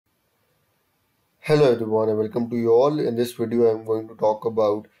Hello everyone and welcome to you all. In this video I'm going to talk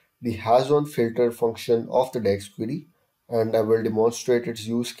about the HASONEFILTER function of the DAX query, and I will demonstrate its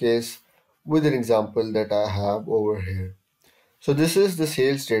use case with an example that I have over here. So this is the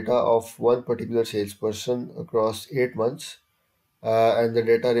sales data of one particular salesperson across 8 months, and the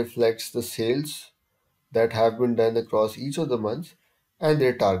data reflects the sales that have been done across each of the months and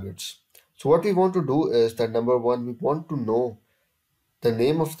their targets. So what we want to do is that number one, we want to know the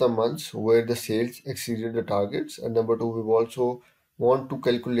name of the months where the sales exceeded the targets, and number two, we also want to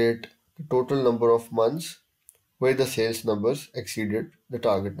calculate the total number of months where the sales numbers exceeded the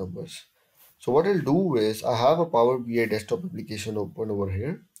target numbers. So what I'll do is I have a Power BI desktop application open over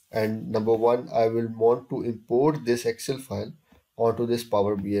here, and number one, I will want to import this Excel file onto this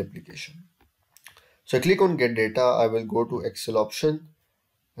Power BI application. So I click on get data, I will go to Excel option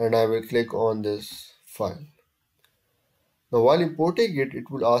and I will click on this file. Now, while importing it,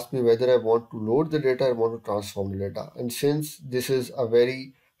 it will ask me whether I want to load the data or want to transform the data. And since this is a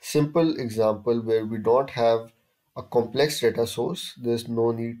very simple example where we don't have a complex data source, there's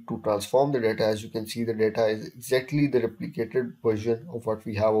no need to transform the data. As you can see, the data is exactly the replicated version of what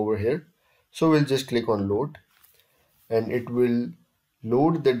we have over here. So we'll just click on load and it will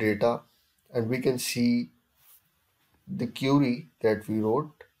load the data, and we can see the query that we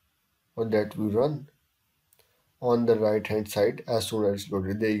wrote or that we run on the right hand side as soon as it's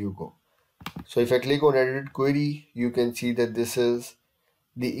loaded. There you go. So if I click on edit query, you can see that this is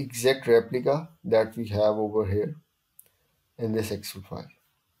the exact replica that we have over here in this Excel file.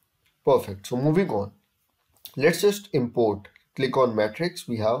 Perfect. So moving on, let's just import. Click on matrix.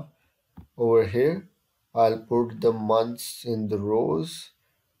 We have over here, I'll put the months in the rows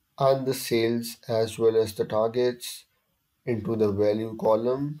and the sales as well as the targets into the value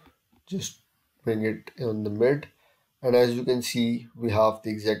column. Just bring it in the mid, and as you can see, we have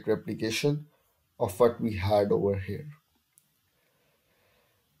the exact replication of what we had over here.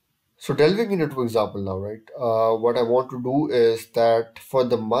 So delving into example now, right? What I want to do is that for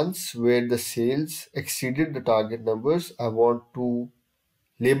the months where the sales exceeded the target numbers, I want to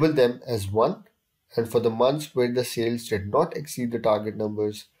label them as 1. And for the months where the sales did not exceed the target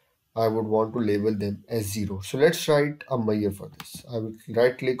numbers, I would want to label them as 0. So let's write a measure for this. I will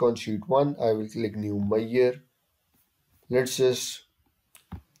right click on sheet 1. I will click new measure. Let's just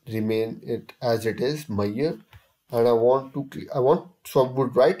remain it as it is, measure. And I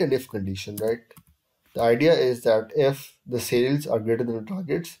would write an if condition, right? The idea is that if the sales are greater than the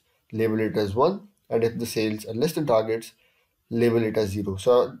targets, label it as 1. And if the sales are less than targets, label it as 0.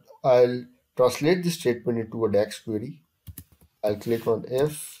 So I'll translate this statement into a DAX query. I'll click on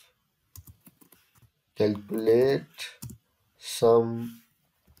if calculate some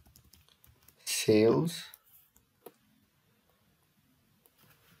sales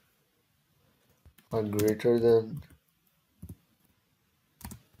are greater than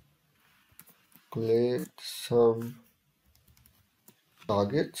calculate some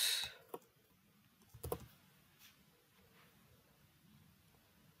targets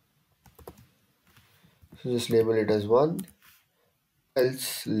so just label it as 1,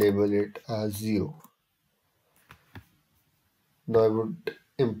 else label it as 0. Now I would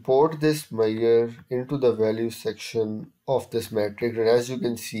import this measure into the value section of this matrix, and as you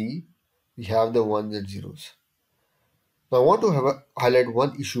can see, we have the 1s and 0s. Now I want to highlight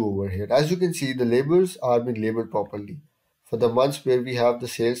one issue over here. As you can see, the labels are being labeled properly. For the months where we have the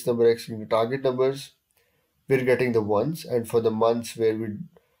sales number exceeding the target numbers, we're getting the 1s, and for the months where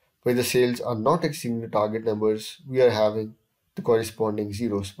the sales are not exceeding the target numbers, we are having the corresponding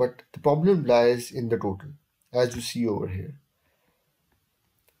 0s. But the problem lies in the total, as you see over here.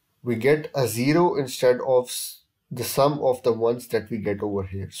 We get a 0 instead of the sum of the ones that we get over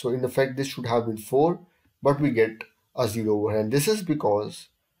here. So in effect, this should have been 4, but we get a 0 over here. And this is because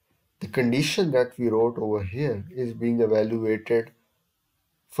the condition that we wrote over here is being evaluated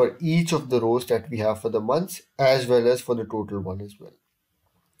for each of the rows that we have for the months as well as for the total one as well.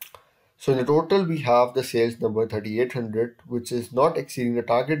 So in the total, we have the sales number 3800, which is not exceeding the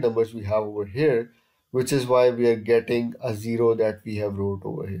target numbers we have over here, which is why we are getting a 0 that we have wrote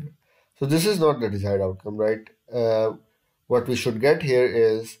over here. So this is not the desired outcome, right? What we should get here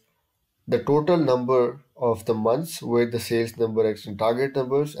is the total number of the months where the sales number exceeds target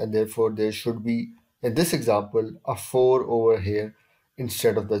numbers, and therefore there should be, in this example, a 4 over here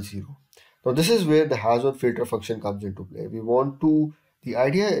instead of the 0. Now this is where the HASONEFILTER function comes into play. The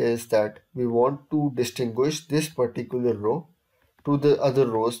idea is that we want to distinguish this particular row to the other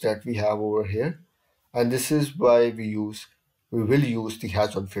rows that we have over here, and this is why we will use the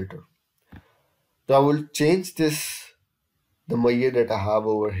HASONEFILTER. Now I will change the measure that I have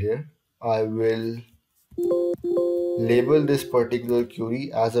over here. I will label this particular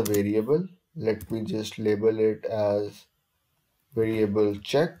query as a variable. Let me just label it as variable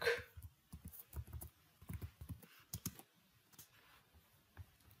check.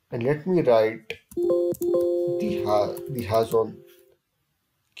 And let me write the has on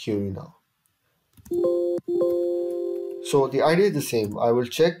query now. So the idea is the same. I will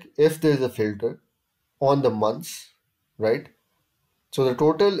check if there is a filter on the months, right? So the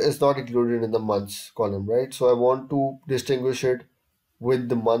total is not included in the months column, right? So I want to distinguish it with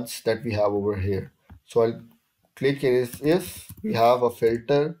the months that we have over here. So I'll click in if we have a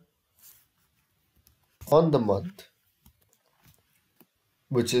filter on the month,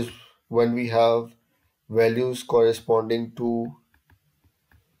 which is when we have values corresponding to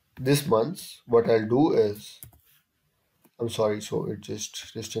this month's, what I'll do is, I'm sorry, so it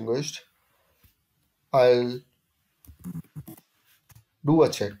just distinguished. I'll do a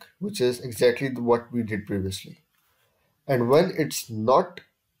check, which is exactly what we did previously. And when it's not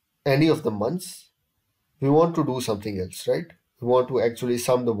any of the months, we want to do something else, right? We want to actually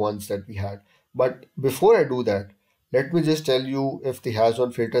sum the ones that we had. But before I do that, let me just tell you if the has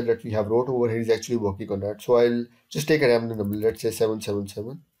on filter that we have wrote over here is actually working on that. So I'll just take a random number, let's say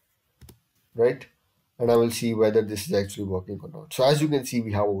 777, right? And I will see whether this is actually working or not. So as you can see,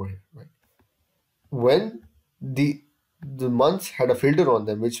 we have over here, right? When the months had a filter on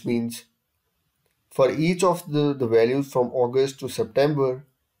them, which means for each of the values from August to September,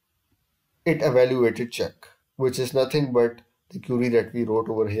 it evaluated check, which is nothing but the query that we wrote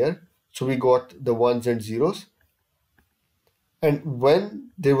over here. So we got the ones and zeros. And when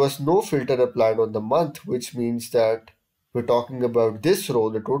there was no filter applied on the month, which means that we're talking about this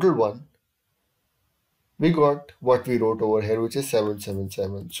row, the total one, we got what we wrote over here, which is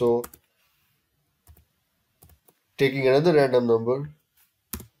 777. So taking another random number,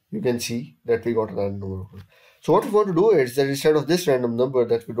 you can see that we got a random number. So what we want to do is that instead of this random number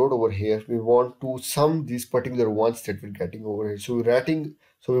that we wrote over here, we want to sum these particular ones that we're getting over here. So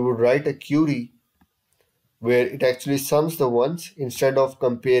we would write a query where it actually sums the ones instead of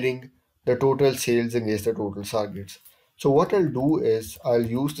comparing the total sales against the total targets. So what I'll do is I'll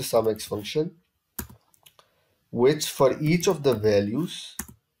use the SUMX function, which for each of the values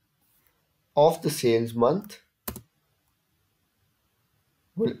of the sales month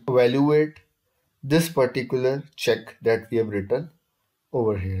will evaluate this particular check that we have written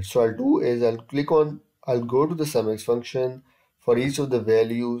over here. So I'll do is I'll go to the SUMX function. For each of the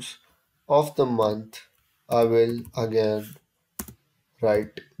values of the month, I will again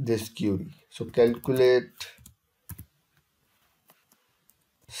write this query. So calculate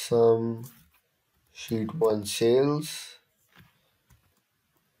sum sheet 1 sales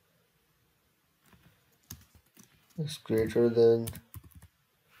is greater than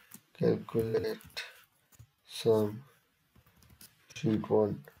calculate sum sheet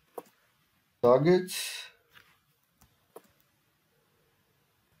 1 targets.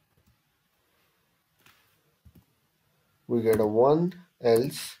 We get a 1,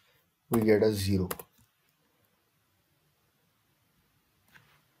 else we get a 0.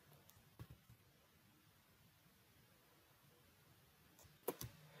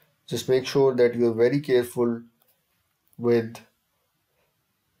 Just make sure that you're very careful with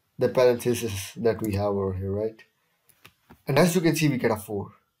the parentheses that we have over here, right? And as you can see, we get a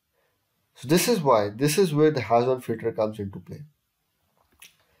 4. So this is where the has on filter comes into play.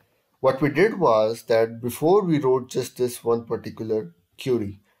 What we did was that before we wrote just this one particular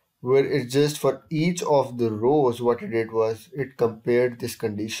query, where it just for each of the rows, what it did was it compared this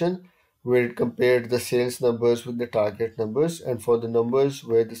condition where it compared the sales numbers with the target numbers, and for the numbers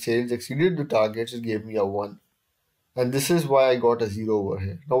where the sales exceeded the targets, it gave me a 1. And this is why I got a 0 over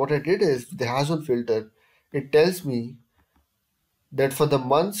here. Now what I did is the has on filter, it tells me that for the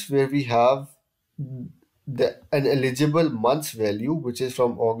months where we have an eligible month's value, which is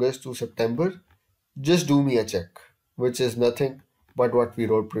from August to September, just do me a check, which is nothing but what we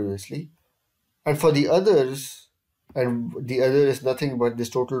wrote previously. And for the others, and the other is nothing but this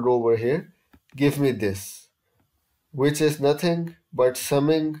total row over here, give me this, which is nothing but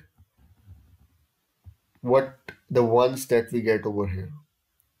summing what the ones that we get over here.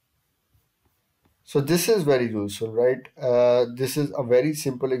 So this is very useful, right? This is a very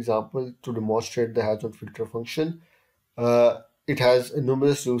simple example to demonstrate the has on filter function. It has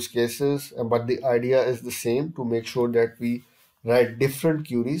numerous use cases, but the idea is the same, to make sure that we write different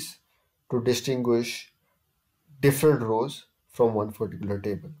queries to distinguish different rows from one particular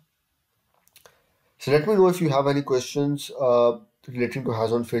table. So let me know if you have any questions relating to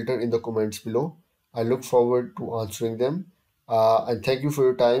has on filter in the comments below. I look forward to answering them. And thank you for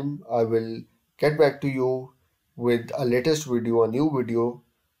your time. I will get back to you with a latest video, a new video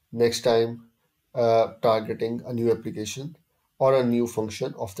next time, targeting a new application or a new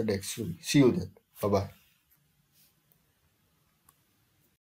function of the DAX query. See you then. Bye bye.